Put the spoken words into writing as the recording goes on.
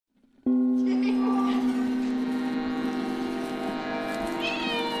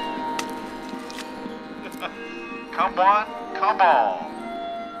Come one, come all.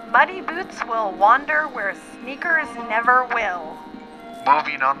 Muddy boots will wander where sneakers never will.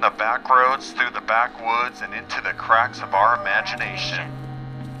 Moving on the back roads, through the backwoods, and into the cracks of our imagination.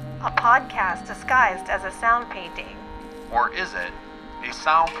 A podcast disguised as a sound painting. Or is it a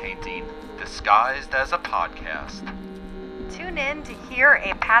sound painting disguised as a podcast? Tune in to hear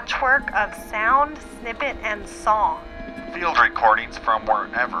a patchwork of sound, snippet, and song. Field recordings from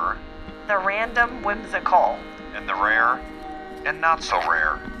wherever. The random whimsical. And the rare and not so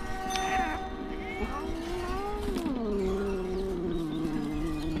rare.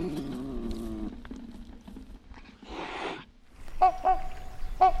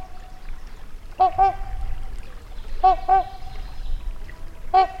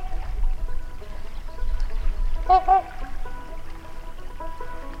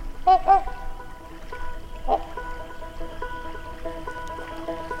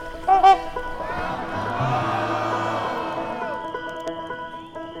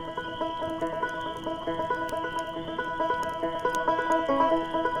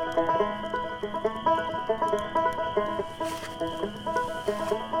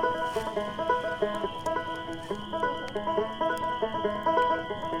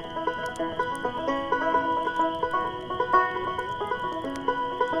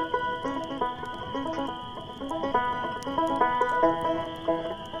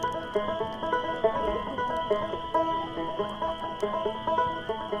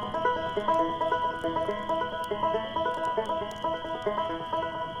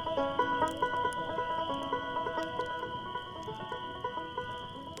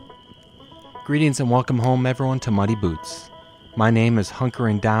 Greetings and welcome home, everyone, to Muddy Boots. My name is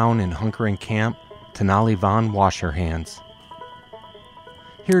Hunkering Down in Hunkering Camp, Tenali Von Washerhands.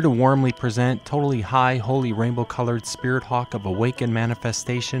 Here to warmly present Totally High Holy Rainbow-Colored Spirit Hawk of Awakened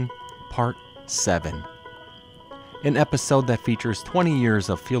Manifestation, Part 7. An episode that features 20 years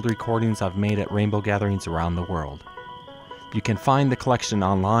of field recordings I've made at rainbow gatherings around the world. You can find the collection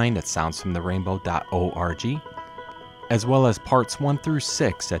online at soundsfromtherainbow.org, as well as parts 1 through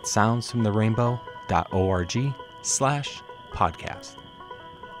 6 at soundsfromtherainbow.org/podcast.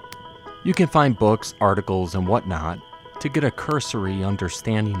 You can find books, articles, and whatnot to get a cursory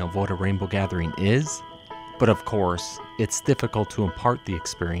understanding of what a rainbow gathering is, but of course, it's difficult to impart the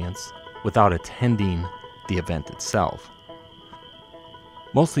experience without attending the event itself.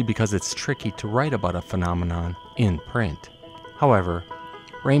 Mostly because it's tricky to write about a phenomenon in print. However,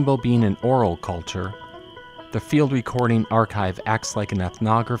 rainbow being an oral culture, the Field Recording Archive acts like an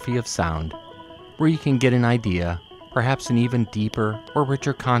ethnography of sound, where you can get an idea, perhaps an even deeper or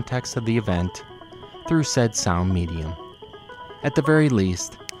richer context of the event, through said sound medium. At the very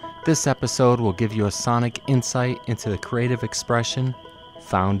least, this episode will give you a sonic insight into the creative expression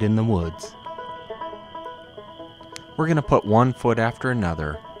found in the woods. We're going to put one foot after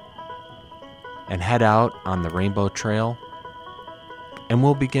another and head out on the Rainbow Trail, and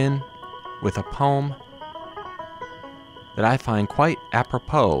we'll begin with a poem that I find quite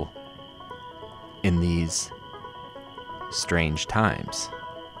apropos in these strange times.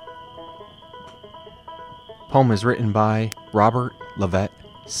 Poem is written by Robert Levette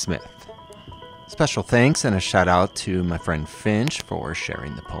Smith. Special thanks and a shout out to my friend Finch for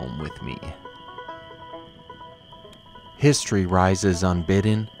sharing the poem with me. History rises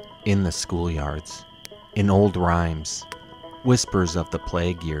unbidden in the schoolyards, in old rhymes, whispers of the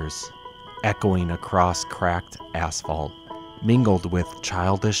plague years, echoing across cracked asphalt, mingled with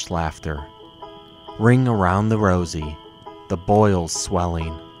childish laughter. Ring around the rosy, the boils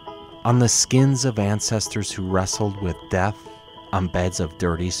swelling, on the skins of ancestors who wrestled with death on beds of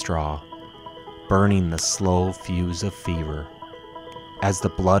dirty straw, burning the slow fuse of fever. As the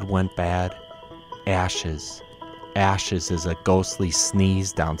blood went bad, ashes, ashes as a ghostly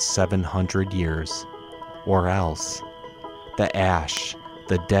sneeze down 700 years, or else the ash,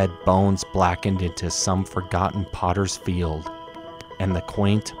 the dead bones blackened into some forgotten potter's field, and the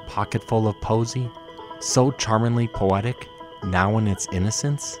quaint pocketful of poesy, so charmingly poetic, now in its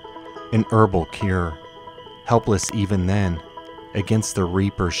innocence, an herbal cure, helpless even then, against the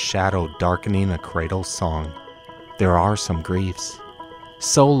reaper's shadow darkening a cradle song. There are some griefs,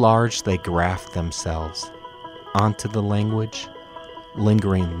 so large they graft themselves onto the language,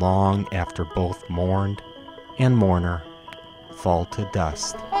 lingering long after both mourned and mourner fall to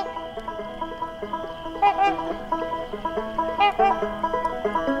dust.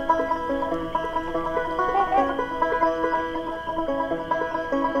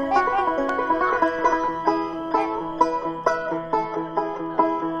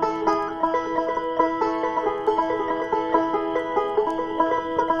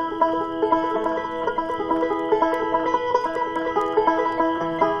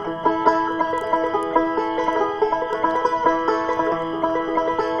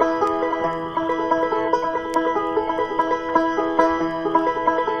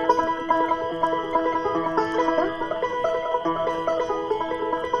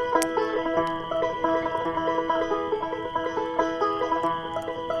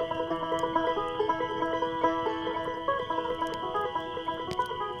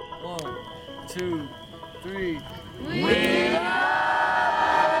 2, 3.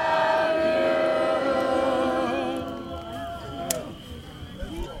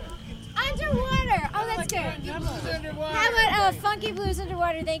 Underwater. Oh, that's good. How about Funky Blues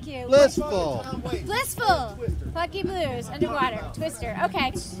Underwater? Thank you. Blissful. Blissful. Funky Blues Underwater. Twister.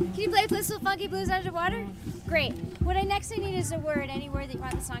 Okay. Can you play Blissful Funky Blues Underwater? Great. What I next need is a word. Any word that you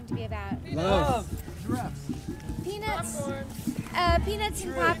want the song to be about. Love. Peanuts. Peanuts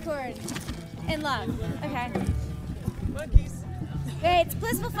and popcorn. And love. Okay. Monkeys. Wait, it's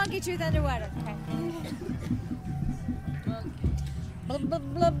Blissful Funky Truth Underwater. Okay. Blah blah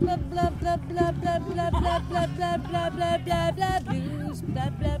blah blah blah blah blah blah blah blah blah blah blah blah blah blah blues blah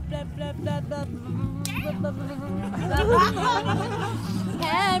blah blah blah blah blah blah.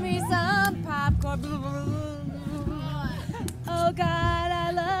 Hand me some popcorn. Oh God,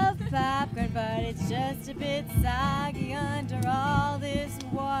 I love popcorn, but it's just a bit soggy under all this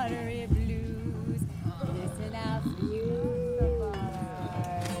watery blues. Listen out for you.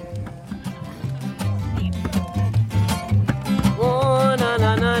 Oh, na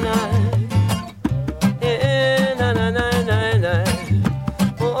na na na, eh, na na na na na.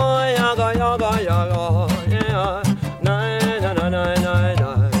 Oh, yaga yaga yaga, yeah, na na na na na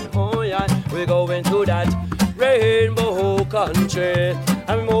na. Oh yeah, we're going to that rainbow country.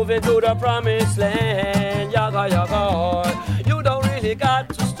 I'm moving to the promised land. Yaga yaga. You don't really got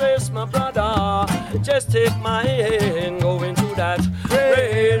to stress, my brother. Just take my hand, going to that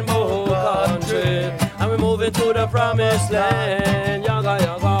rainbow country. I'm moving to the promised land, yaga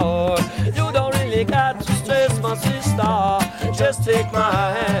yaga. You don't really got to stress, my sister. Just take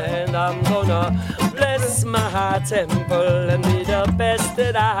my hand. I'm gonna bless my temple and be the best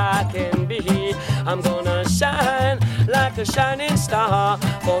that I can be. I'm gonna shine like a shining star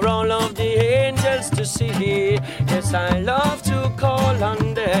for all of the angels to see. Yes, I love to call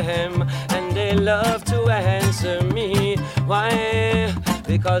on them and they love to answer me. Why?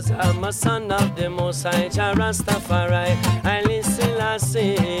 Because I'm a son of the Most High Jah Rastafari, I listen, I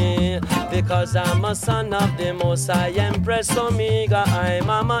sing. Because I'm a son of the Most High Empress Omega, I'm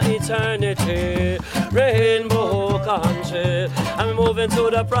Mama Eternity, Rainbow Country. I'm moving to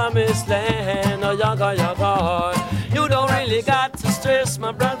the promised land, oh yaga yaga. You don't really got to stress,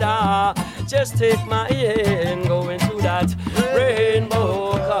 my brother. Just take my hand, going to that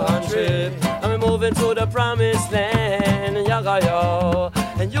Rainbow Country. I'm moving to the promised land, yaga yaga.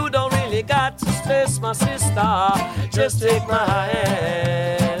 And you don't really got to stress, my sister. Just take my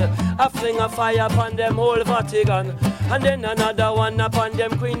hand. I fling a fire upon them whole Vatican, and then another one upon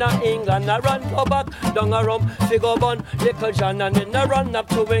them Queen of England. I run go back down a rum, figure bun, Little John, and then I run up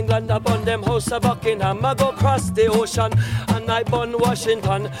to England upon them House of Buckingham. I go cross the ocean, and I bun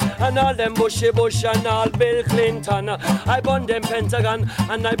Washington, and all them Bushy Bush and all Bill Clinton. I bun them Pentagon,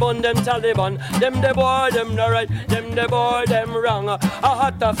 and I bun them Taliban. Them the boy, them the right, them the boy, them wrong. A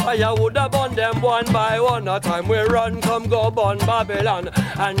hot fire would have bun them one by one. A time we run, come go bun Babylon,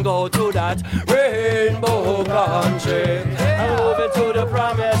 and go to that rainbow country. I'm moving to the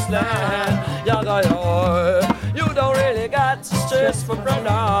promised land. Yaga yaga. You don't really got to stress, my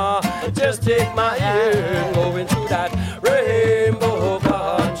brother. Just take my hand, going to that rainbow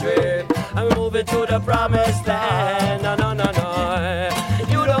country. I'm moving to the promised land. No, no, no, no.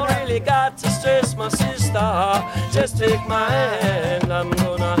 You don't really got to stress, my sister. Just take my hand. I'm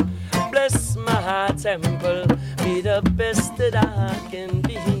gonna bless my temple, be the best that I can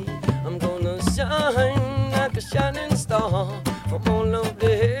be. I'm gonna shine like a shining star for all of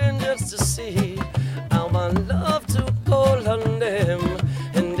the angels to see. How I love to call on them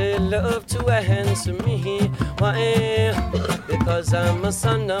and they love to answer me. Why? Because I'm a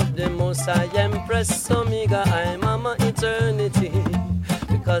son of the Most High Empress Omega, I'm Mama Eternity.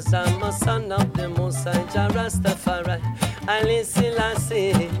 Because I'm a son of the Most High Jah Rastafari, I listen, I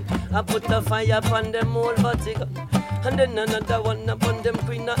say. I put a fire upon them whole Vatican, and then another one upon them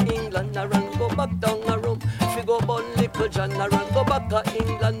Queen of England. I run go back down a room, fi go burn Little John. I run go back to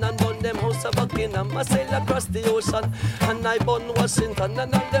England and burn them House of Buckingham. I sail across the ocean and I burn Washington,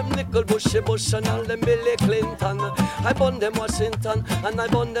 and all them Little Bushy Bush and all them Billy Clinton. I burn them Washington and I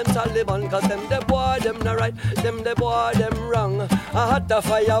burn them Taliban, cause them the boy them the right, them the boy them wrong. I had the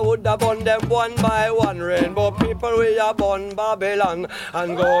fire would have burn them one by one. Rainbow people we are burn Babylon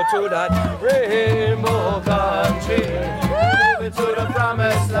and go to that rainbow country. Moving to the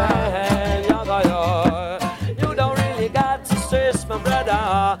promised land, yaga yaga. You don't really got to stress, my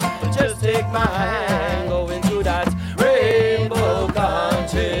brother. Just take my hand, going to that rainbow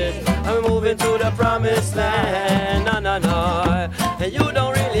country. I'm moving to the promised land, na na na. And you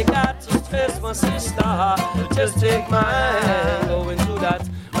don't really got to stress, my sister. Just take my hand, going to that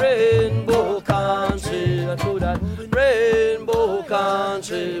rainbow country.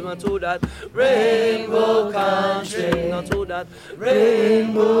 that rainbow country. Not to that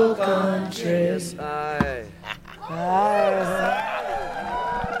rainbow country. Yes, I.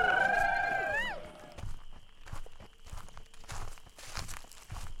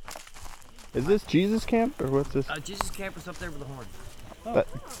 Is this Jesus Camp or what's this? Jesus Camp is up there with the horn. That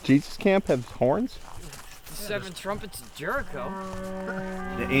Jesus Camp has horns? The 7 trumpets of Jericho.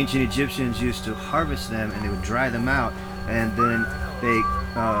 The ancient Egyptians used to harvest them and they would dry them out, and then they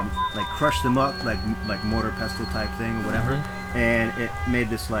like crush them up like mortar pestle type thing or whatever, and it made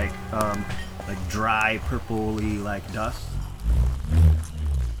this like dry purpley like dust.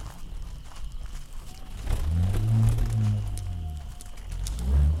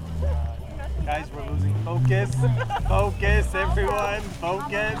 Guys, we're losing focus. Focus, everyone.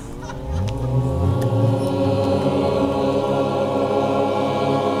 Focus.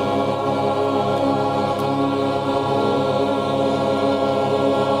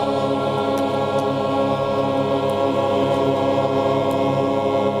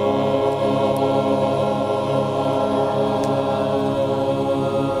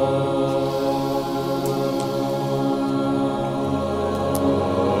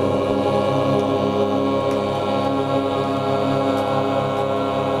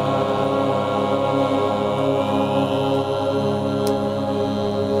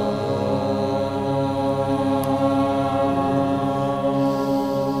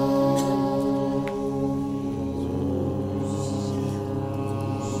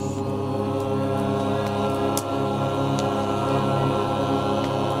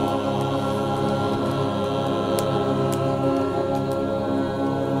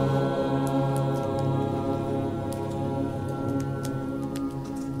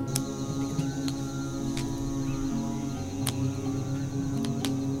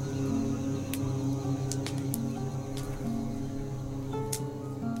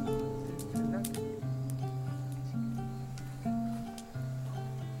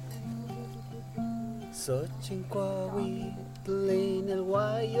 Socinquahuitl el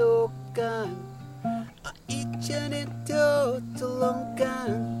Guayocan, Aichanetio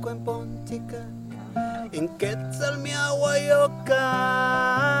Tuloncan, Cuempontica, en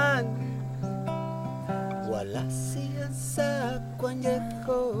Quetzalmiahuayocan, Walasian sa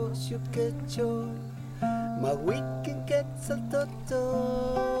Cuanyejo Xuquechol, Mahuiquin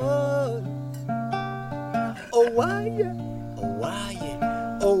Quetzaltotol, Owaye, Owaye,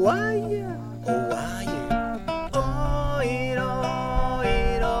 Owaye, Owaye.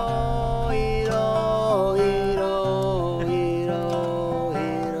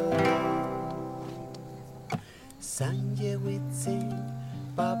 Sanje witzin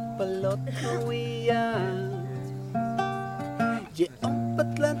papalot nuiyat Ye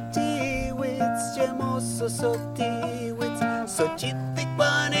ompatlanti witz ye mososoti witz Xochitic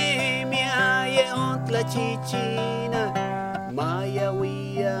panemia ye ontla chichina Maya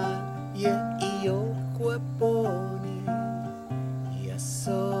wia ye iyo cuepone Ya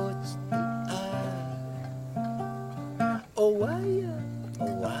xochitl Owaya,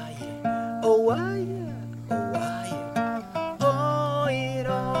 Owaya, Owaya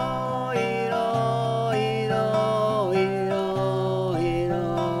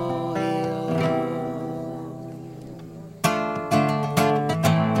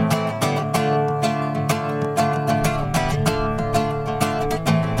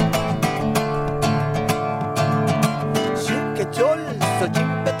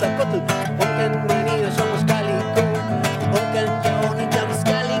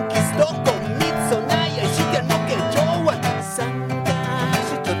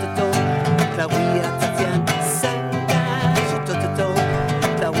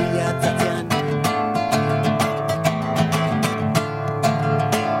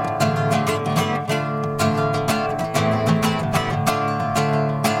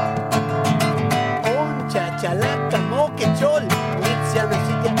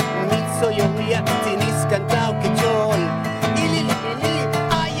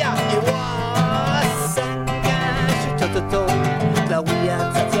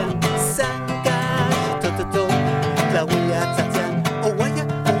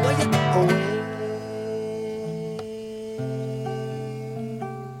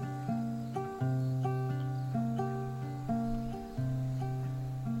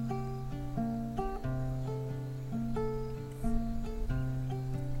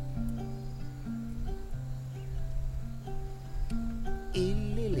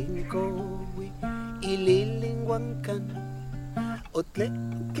Ililinguancan Otle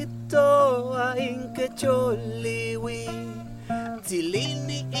kito aing kecholiwi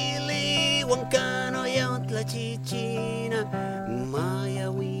Tilini ili wankano yaut la chichina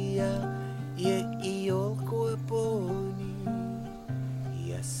Maya wi wia ye iol kueponi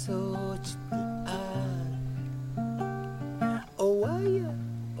ya sochit al Owaya,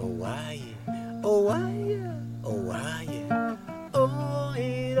 Owaya, Owaya, Owaya,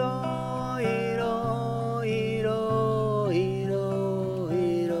 Oiro, Iro, Iro, Iro,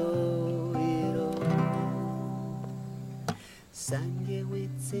 Iro, Iro. Sanje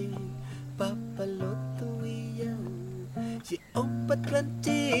witsin, papalotuia, je opat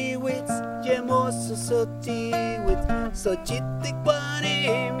klanti wits, je moso soti wits, so chitik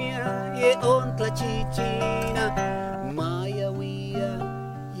panemia, ye on tlachichina. Maya wia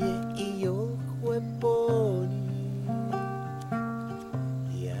ye iyo hueponi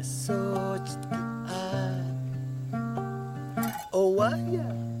ya sochit al Owaya,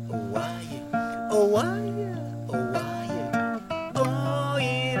 Owaya, Owaya, Owaya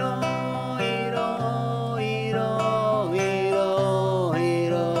Oiro, Iro, Iro, Iro,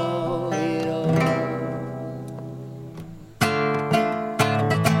 Iro, Iro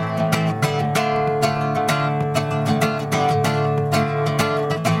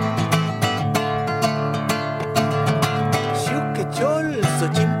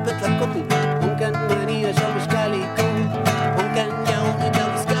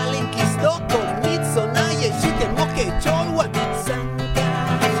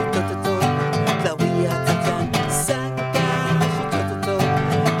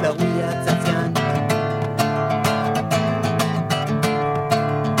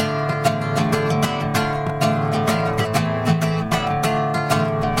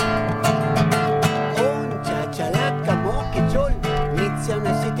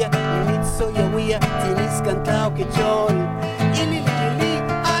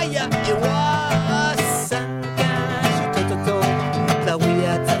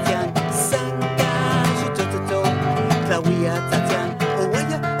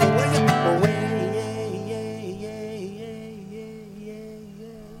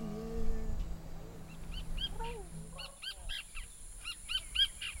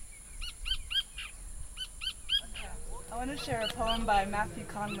I want to share a poem by Matthew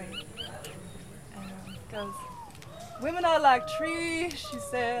Conley. And it goes, women are like trees, she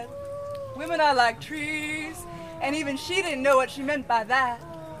said. Women are like trees. And even she didn't know what she meant by that.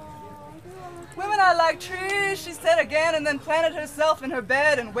 Women are like trees, she said again, and then planted herself in her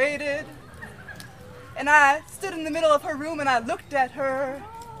bed and waited. And I stood in the middle of her room and I looked at her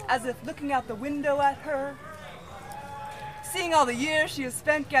as if looking out the window at her, seeing all the years she has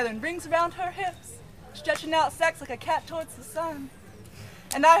spent gathering rings around her hips, stretching out sacks like a cat towards the sun.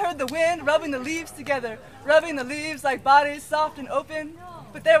 And I heard the wind rubbing the leaves together, rubbing the leaves like bodies soft and open.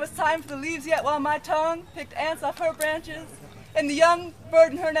 But there was time for the leaves yet while my tongue picked ants off her branches. And the young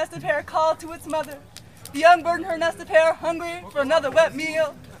bird in her nest of hair called to its mother. The young bird in her nest of hair, hungry for another wet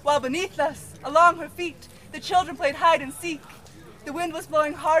meal, while beneath us, along her feet, the children played hide and seek. The wind was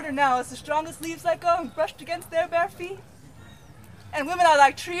blowing harder now as the strongest leaves let go and brushed against their bare feet. And women are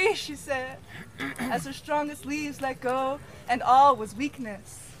like trees, she said, as her strongest leaves let go, and all was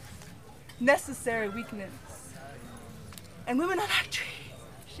weakness, necessary weakness. And women are like trees,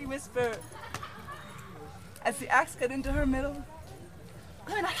 she whispered, as the axe cut into her middle.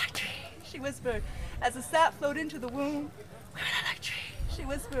 Women are like trees, she whispered, as the sap flowed into the womb. Women are like trees, she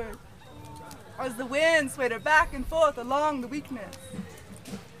whispered, or as the wind swayed her back and forth along the weakness.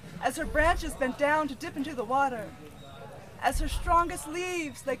 As her branches bent down to dip into the water, as her strongest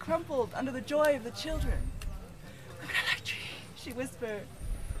leaves lay crumpled under the joy of the children. Women are like trees, she whispered,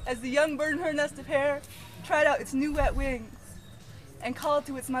 as the young bird in her nest of hair tried out its new wet wings and called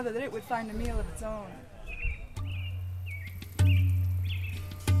to its mother that it would find a meal of its own.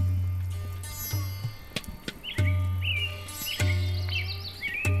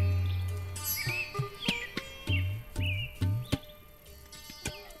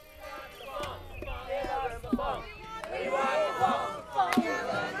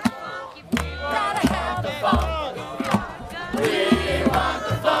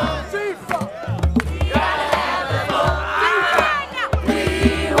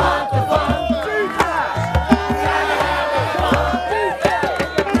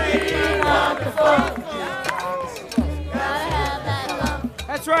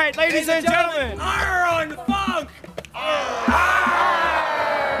 That's right, ladies and gentlemen. Arr on the funk.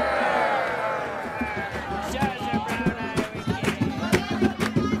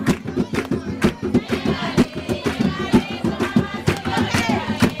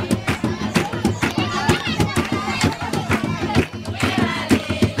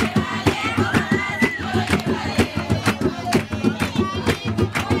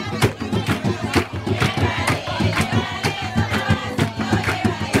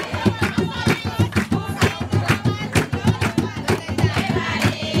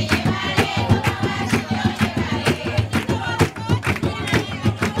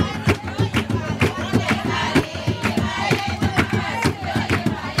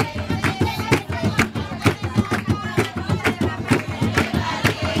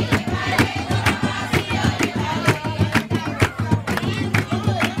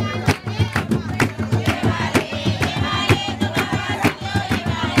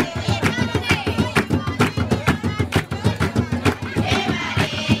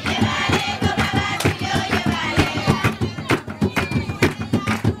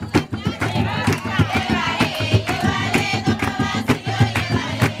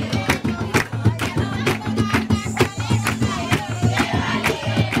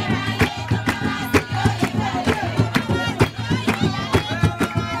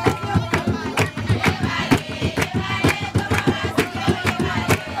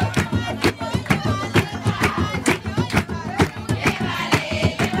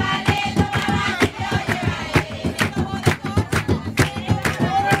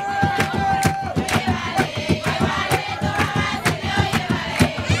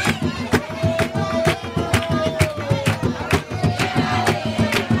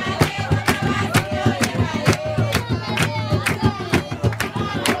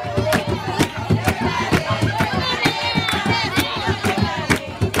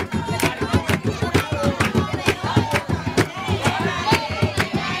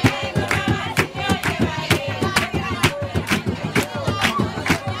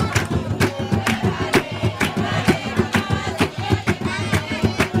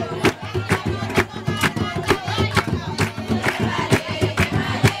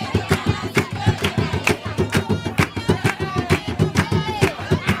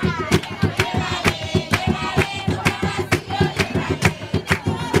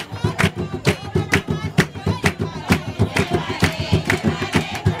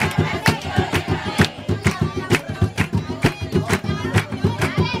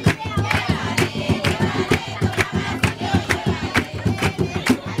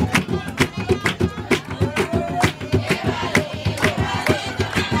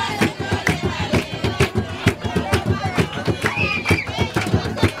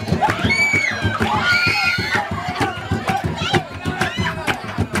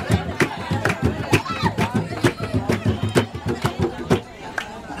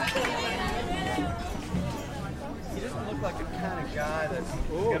 like a kind of guy that's.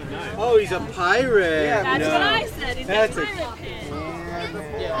 Oh, he's a pirate. Yeah, That's no. what I said. He's That's a a- pirate pin.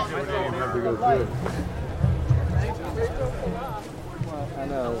 I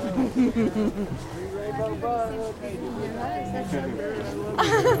know.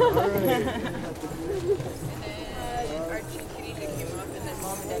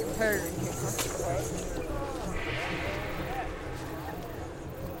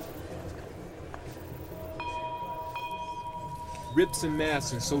 Rips and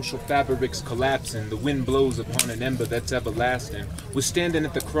masts and social fabrics collapsing. The wind blows upon an ember that's everlasting. We're standing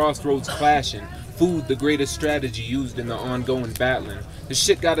at the crossroads clashing. Food, the greatest strategy used in the ongoing battling. The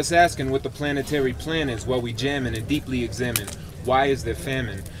shit got us asking what the planetary plan is while we jamming and deeply examine. Why is there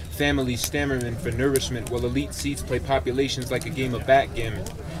famine? Families stammering for nourishment while elite seats play populations like a game of backgammon.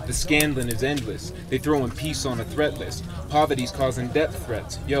 The scandalin is endless. They throwing peace on a threat list. Poverty's causing death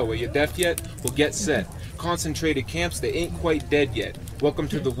threats. Yo, are you deaf yet? Well, get set. Concentrated camps that ain't quite dead yet. Welcome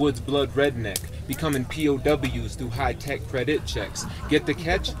to the woods, blood redneck. Becoming POWs through high-tech credit checks. Get the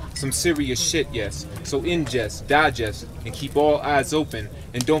catch? Some serious shit, yes. So ingest, digest, and keep all eyes open.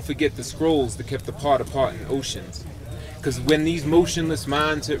 And don't forget the scrolls that kept the part apart in oceans. Cause when these motionless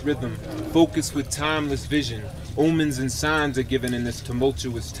minds hit rhythm, focus with timeless vision, omens and signs are given in this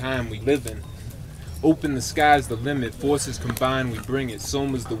tumultuous time we live in. Open the sky's the limit, forces combine, we bring it,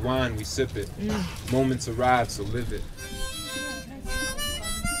 soma's the wine, we sip it. Moments arrive, so live it.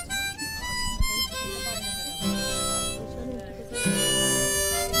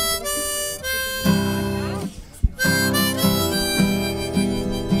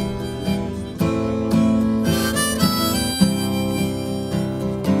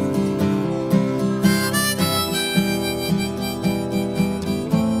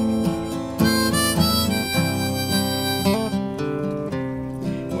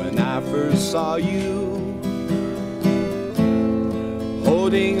 Saw you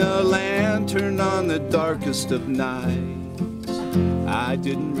holding a lantern on the darkest of nights. I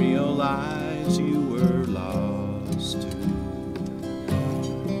didn't realize you were lost too.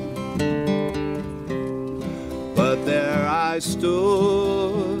 But there I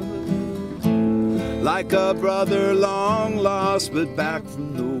stood, like a brother long lost but back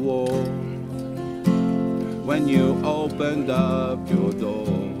from the war, when you opened up your door.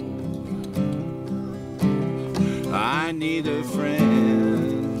 I need a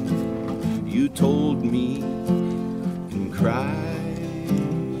friend, you told me, and cried.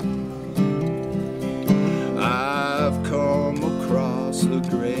 I've come across the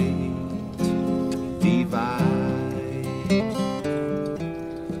great divide.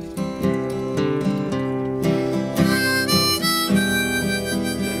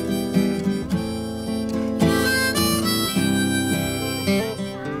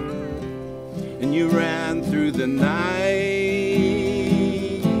 And you ran through the night.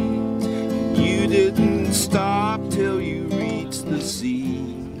 You didn't stop till you reached the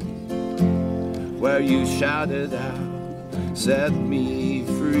sea, where you shouted out, set me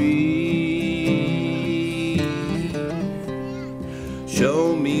free.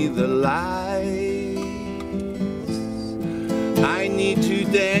 Show me the lights. I need to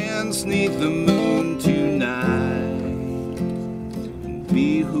dance 'neath the moon tonight and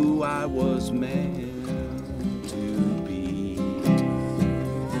be who I was meant to be.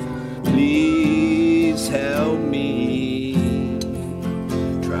 Please help me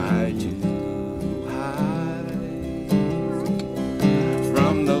try to hide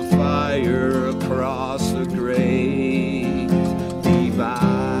from the fire across the great divide.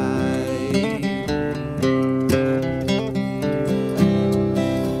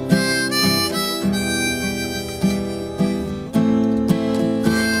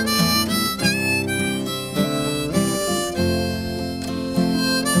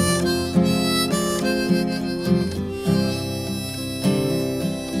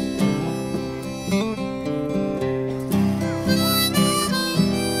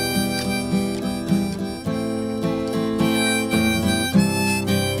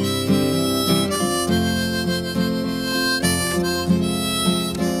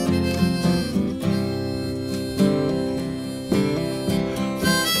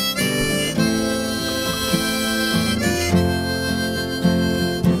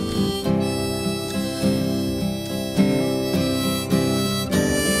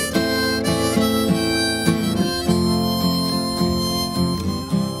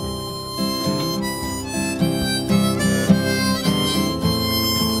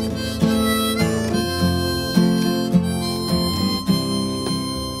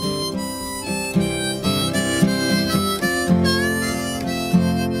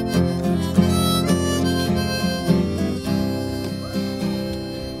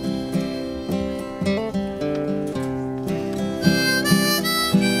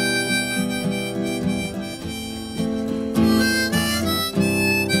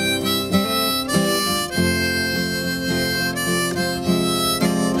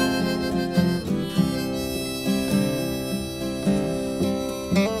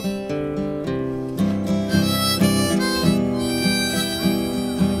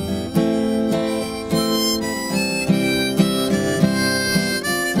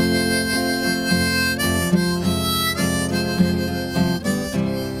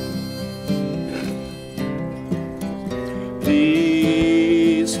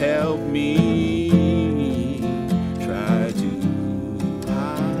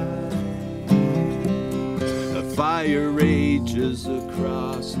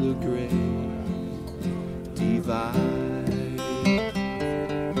 great divide.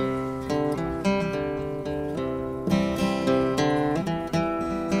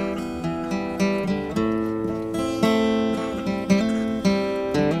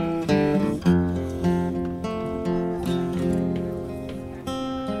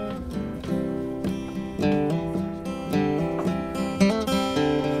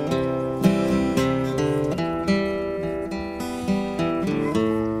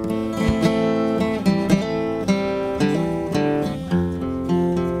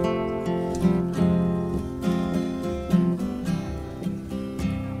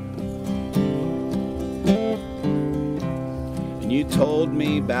 You told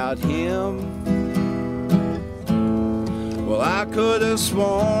me about him. Well, I could have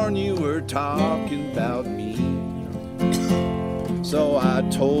sworn you were talking about me. So I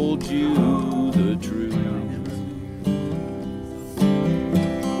told you the truth.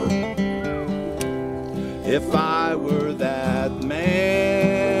 If I were that man,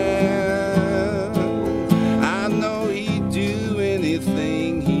 I know he'd do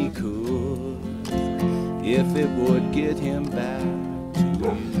anything he could if it would get him back to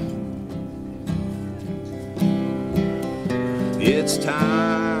you. It's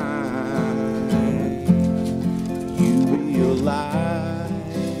time you realize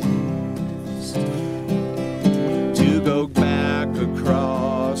to go back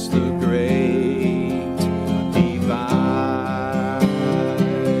across the great divide.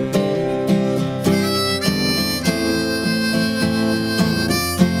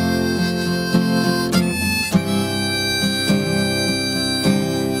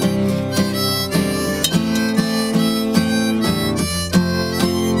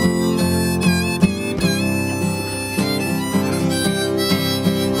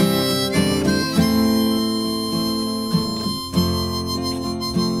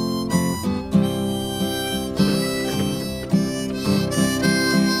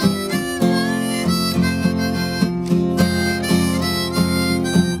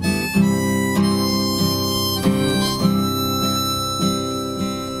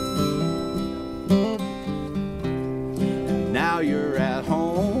 Now you're at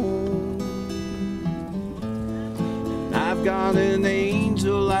home, and I've got an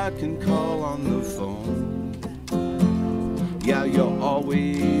angel I can call on the phone. Yeah, you're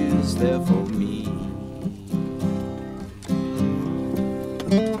always there for me.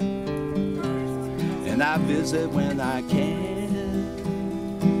 And I visit when I can,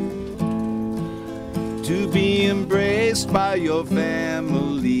 to be embraced by your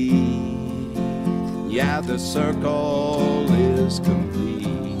family. Yeah, the circle is complete.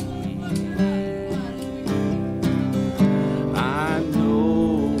 I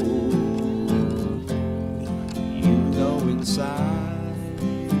know, you know inside,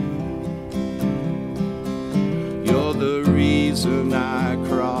 you're the reason I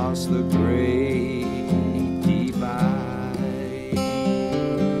crossed the great divide.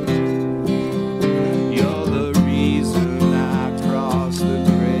 You're the reason I crossed the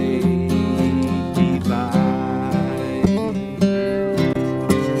great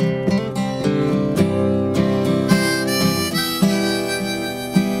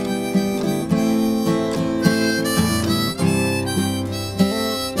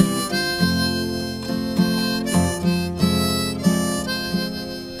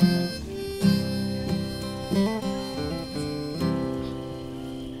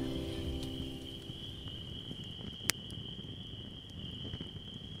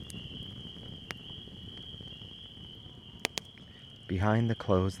Behind the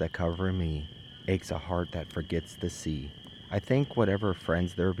clothes that cover me aches a heart that forgets the sea. I think whatever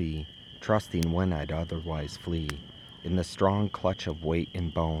friends there be, trusting when I'd otherwise flee. In the strong clutch of weight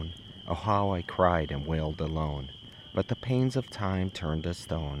and bone, oh how I cried and wailed alone. But the pains of time turned to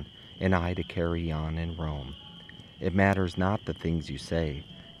stone, and I to carry on and roam. It matters not the things you say,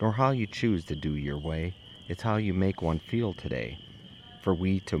 nor how you choose to do your way. It's how you make one feel today, for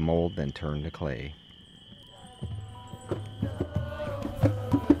we to mold then turn to clay.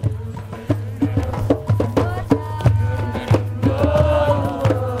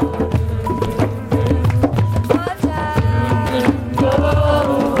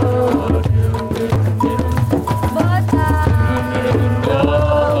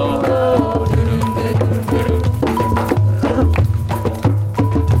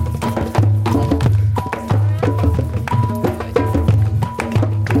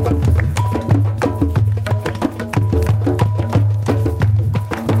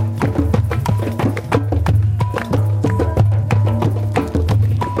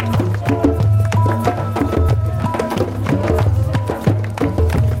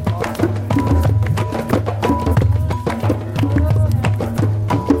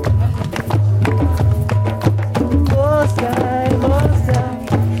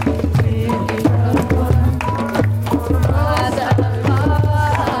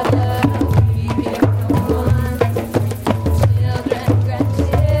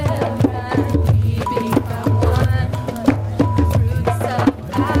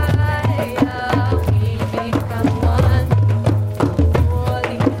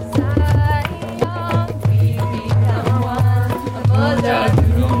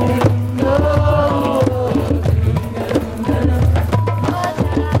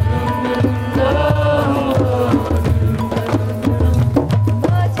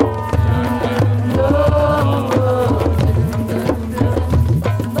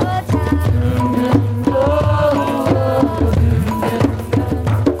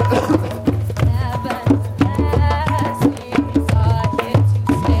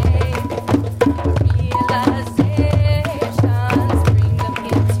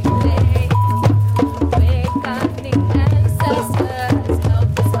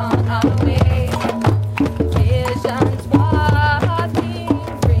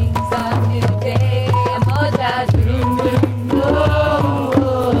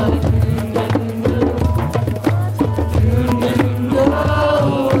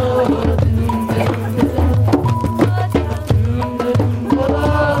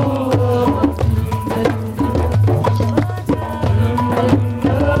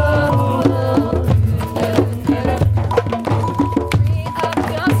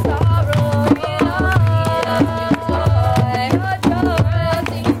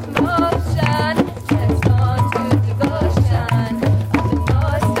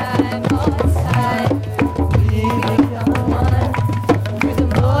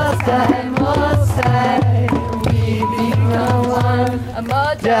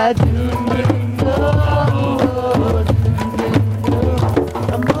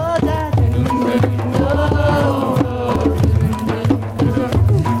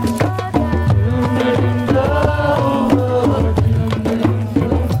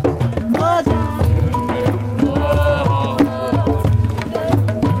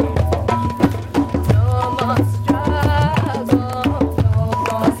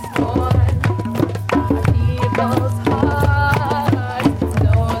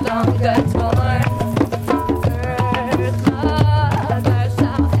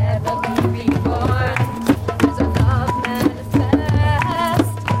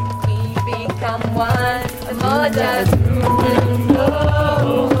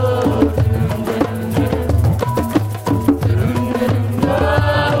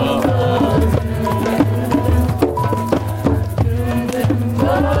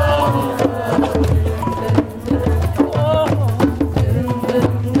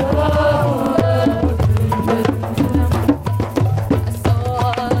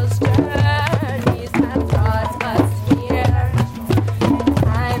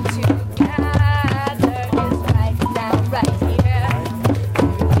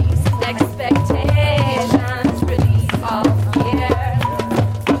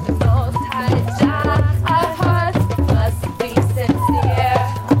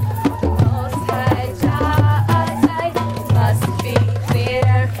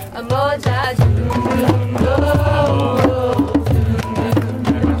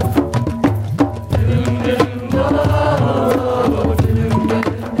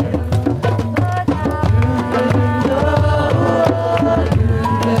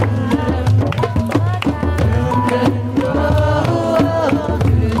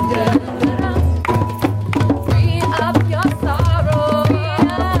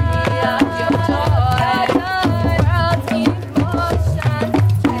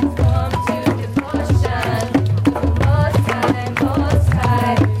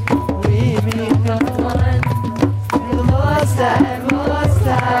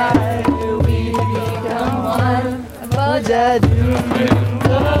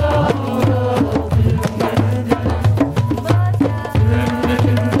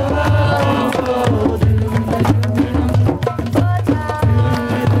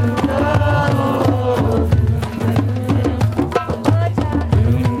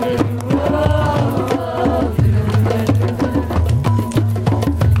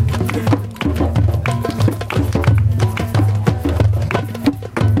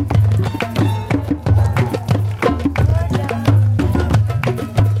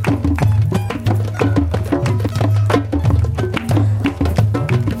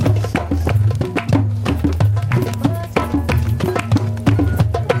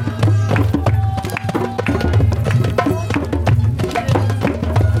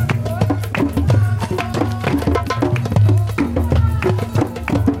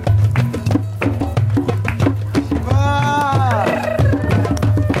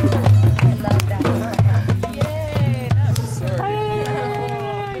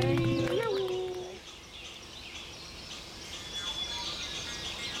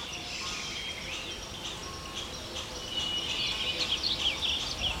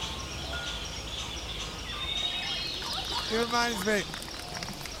 It reminds me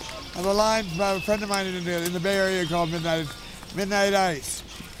of a line by a friend of mine in the Bay Area called Midnight Ice.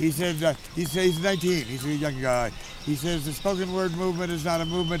 He says he's 19. He's a young guy. He says the spoken word movement is not a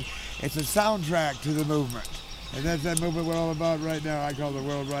movement. It's a soundtrack to the movement. And that's that movement we're all about right now. I call the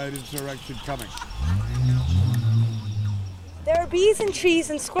worldwide insurrection coming. There are bees and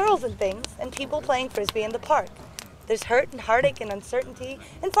trees and squirrels and things, and people playing frisbee in the park. There's hurt and heartache and uncertainty,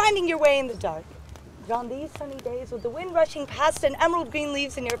 and finding your way in the dark. But on these sunny days, with the wind rushing past and emerald green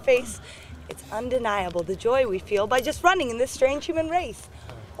leaves in your face, it's undeniable the joy we feel by just running in this strange human race.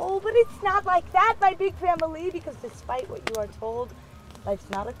 Oh, but it's not like that, my big family, because despite what you are told, life's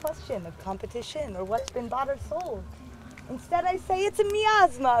not a question of competition or what's been bought or sold. Instead, I say it's a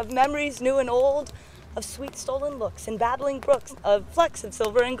miasma of memories new and old, of sweet stolen looks and babbling brooks, of flecks of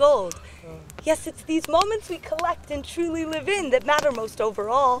silver and gold. Yes, it's these moments we collect and truly live in that matter most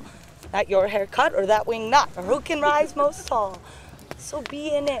overall. Not your haircut or that wing knot or who can rise most tall. So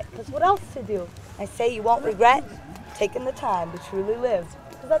be in it, because what else to do? I say you won't regret taking the time to truly live,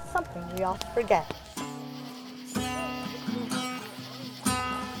 because that's something we often forget.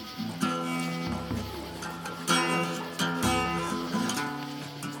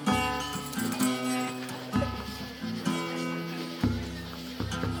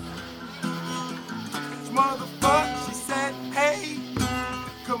 Motherfucker, she said, hey,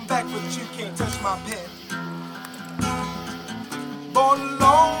 come back, but you can't touch my pen. Born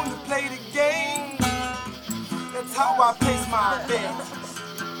alone to play the game, that's how I place my bets.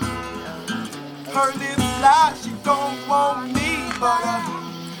 Her lips lie, she don't want me, but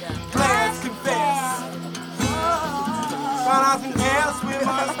plans confess. Found out some hair,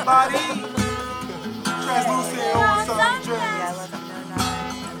 swimmer's body, translucent on some dress.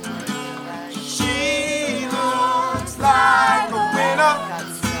 She looks like a winner,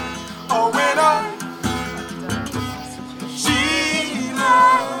 a winner. She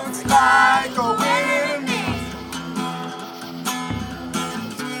looks like a winner to me.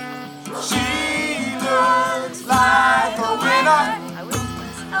 She looks like a winner,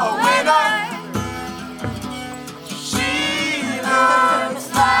 a winner. She looks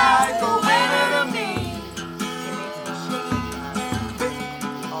like a winner to me.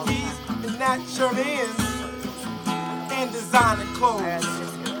 These natural ends and designer clothes.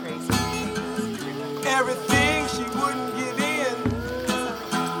 Everything she wouldn't give in,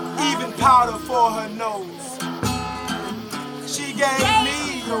 even powder for her nose. She gave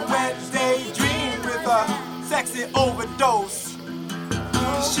me a Wednesday dream with a sexy overdose.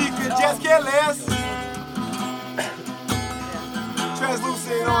 She could just care less.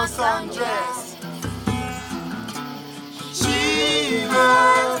 Translucent on some dress. She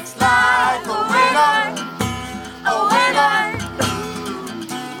looks like a winner, a winner.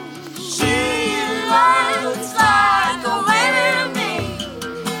 She looks like a winner to me.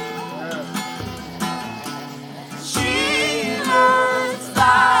 She looks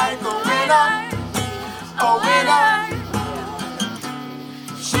like a winner, a winner.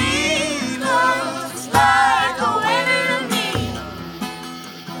 She looks like a winner to me.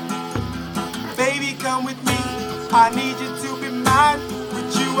 Baby, come with me. I need you to be mine.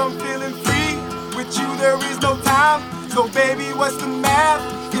 With you, I'm feeling free. With you, there is no time. So, baby, what's the math?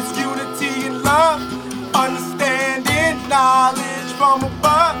 It's unity and love, understanding, knowledge from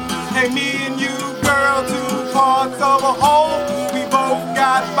above. And me and you, girl, two parts of a whole. We both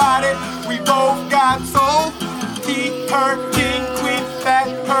got body, we both got soul. Keep her king, queen,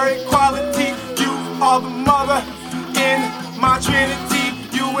 fat, her equality. You are the mother in my trinity.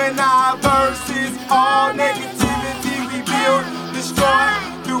 You and I versus all negativity. We build, destroy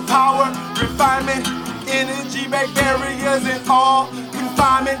through power, refinement, energy, break barriers and all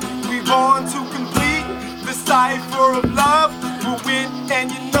confinement. We born to complete the cipher of love. We'll win,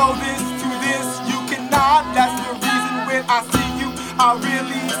 and you know this. To this you cannot. That's the reason when I see you, I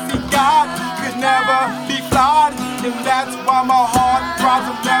really see God. Could never be flawed, and that's why my heart cries.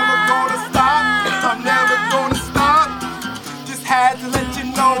 I'm never gonna stop. I'm never gonna stop. Just had to let you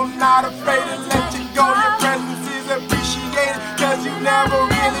know, not afraid to let you go. Your presence is appreciated, cause you never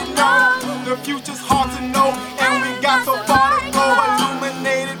really know. The future's hard to know, and we got so far to go.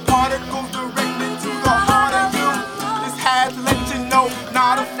 Illuminated particles directly to the heart of you. Just had to let you know,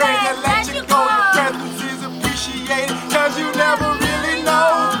 not afraid to let you go. Your presence is appreciated, cause you never really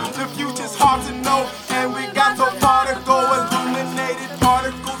know. The future's hard to know, and we got so far to go. Illuminated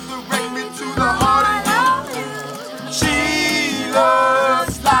particles directly to the heart of you. She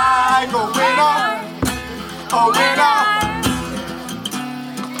looks like a winner, a winner.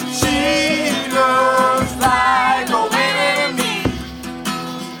 She loves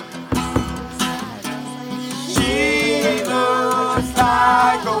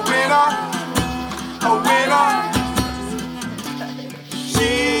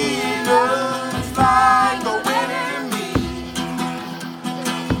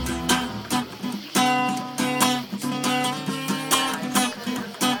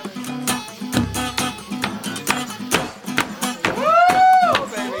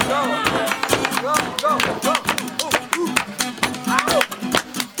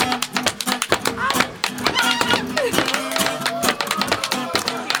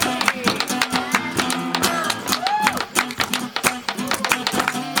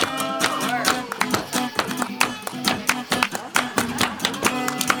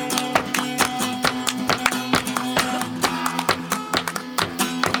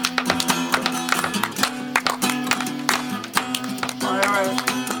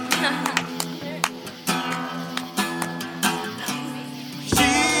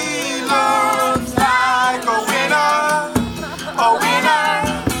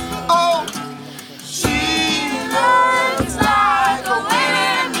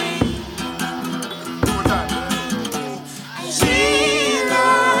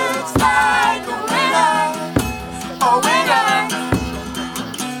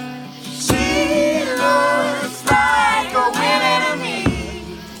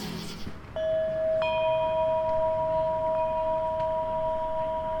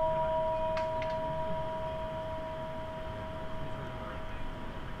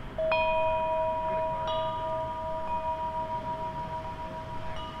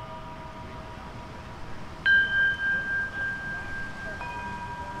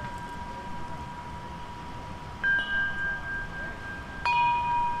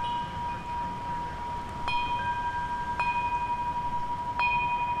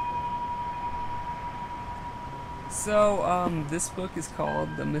So, this book is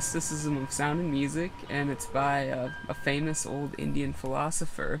called The Mysticism of Sound and Music, and it's by a famous old Indian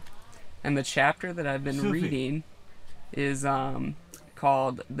philosopher. And the chapter that I've been Sufi. reading is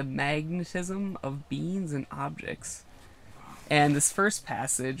called The Magnetism of Beings and Objects. And this first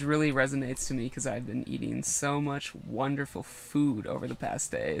passage really resonates to me because I've been eating so much wonderful food over the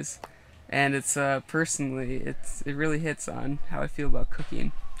past days. And it's personally, it really hits on how I feel about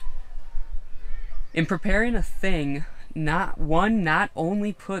cooking. In preparing a thing, not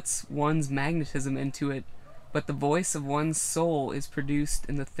only puts one's magnetism into it, but the voice of one's soul is produced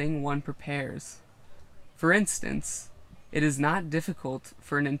in the thing one prepares. For instance, it is not difficult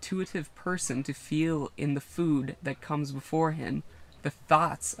for an intuitive person to feel in the food that comes before him the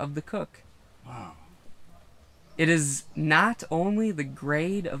thoughts of the cook. Wow. It is not only the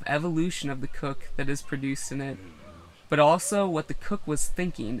grade of evolution of the cook that is produced in it, but also what the cook was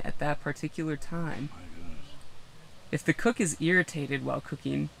thinking at that particular time. If the cook is irritated while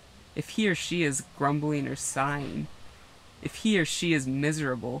cooking, if he or she is grumbling or sighing, if he or she is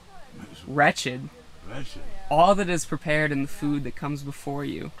miserable, wretched, all that is prepared in the food that comes before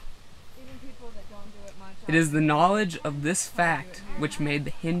you. It is the knowledge of this fact which made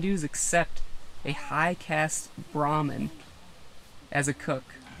the Hindus accept a high caste Brahmin as a cook.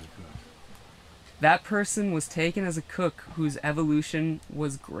 That person was taken as a cook whose evolution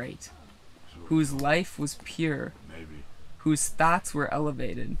was great, whose life was pure, whose thoughts were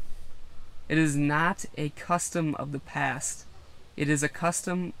elevated. It is not a custom of the past. It is a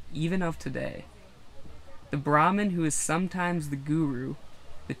custom even of today. The Brahmin who is sometimes the guru,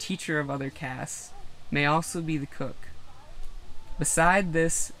 the teacher of other castes, may also be the cook. Beside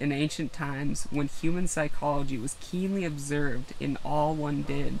this, in ancient times, when human psychology was keenly observed in all one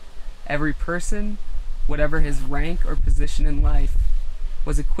did, every person, whatever his rank or position in life,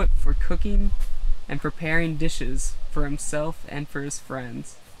 was equipped for cooking and preparing dishes for himself and for his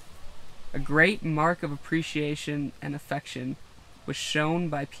friends. A great mark of appreciation and affection was shown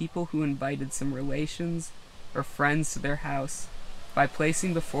by people who invited some relations or friends to their house by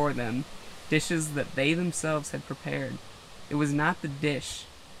placing before them dishes that they themselves had prepared. It was not the dish,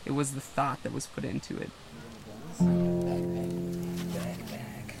 it was the thought that was put into it.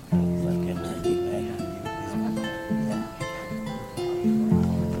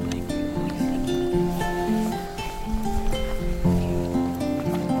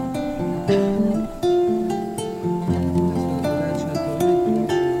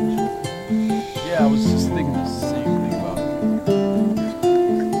 Yeah, I was just thinking the same thing about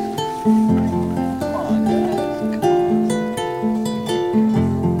Come on, guys.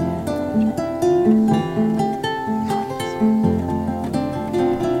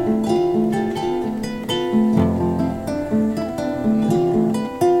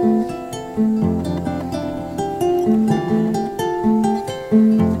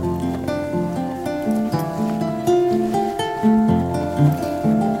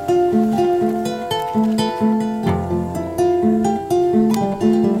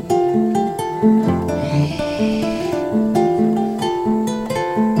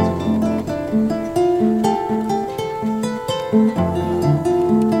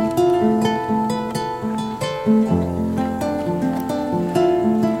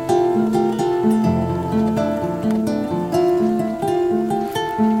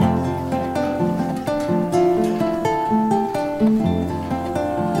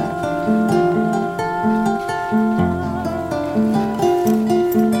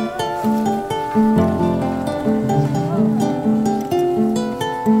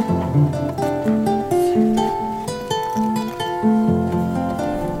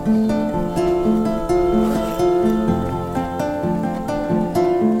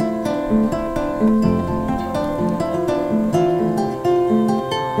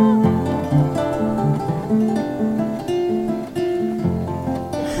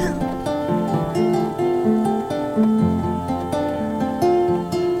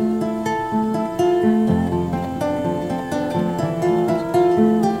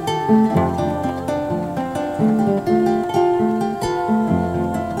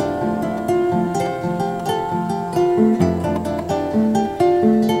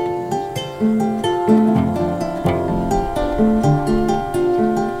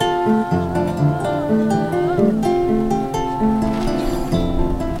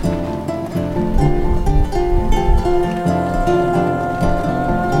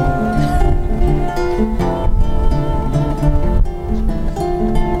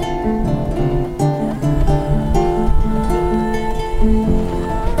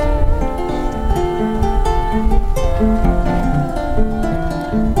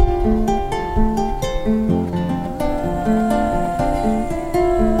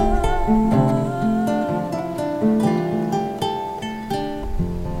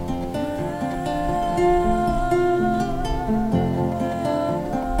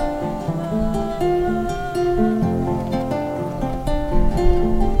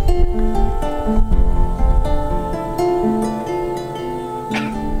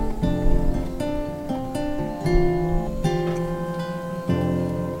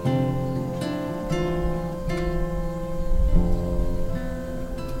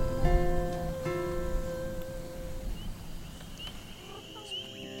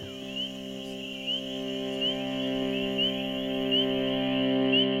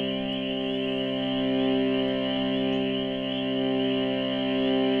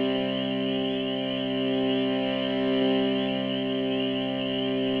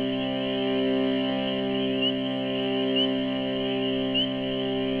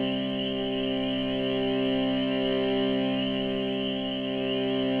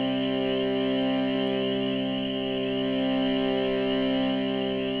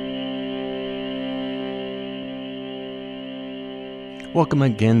 Welcome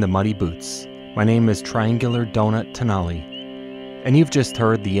again to Muddy Boots. My name is Triangular Donut Tenali, and you've just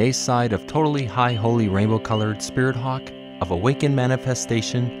heard the A-side of Totally High Holy Rainbow Colored Spirit Hawk of Awakened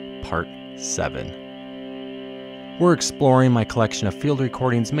Manifestation Part 7. We're exploring my collection of field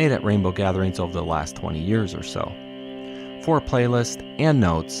recordings made at rainbow gatherings over the last 20 years or so. For a playlist and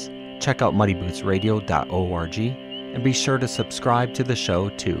notes, check out muddybootsradio.org and be sure to subscribe to the show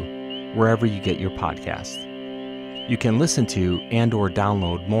too, wherever you get your podcast. You can listen to and or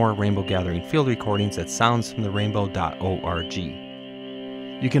download more Rainbow Gathering field recordings at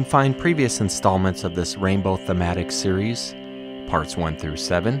soundsfromtherainbow.org. You can find previous installments of this Rainbow thematic series, parts 1 through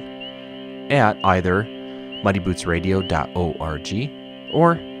 7, at either muddybootsradio.org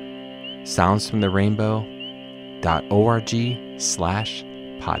or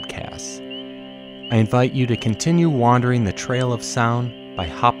soundsfromtherainbow.org/podcasts. I invite you to continue wandering the trail of sound by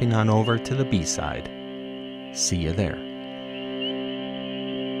hopping on over to the B-side. See you there.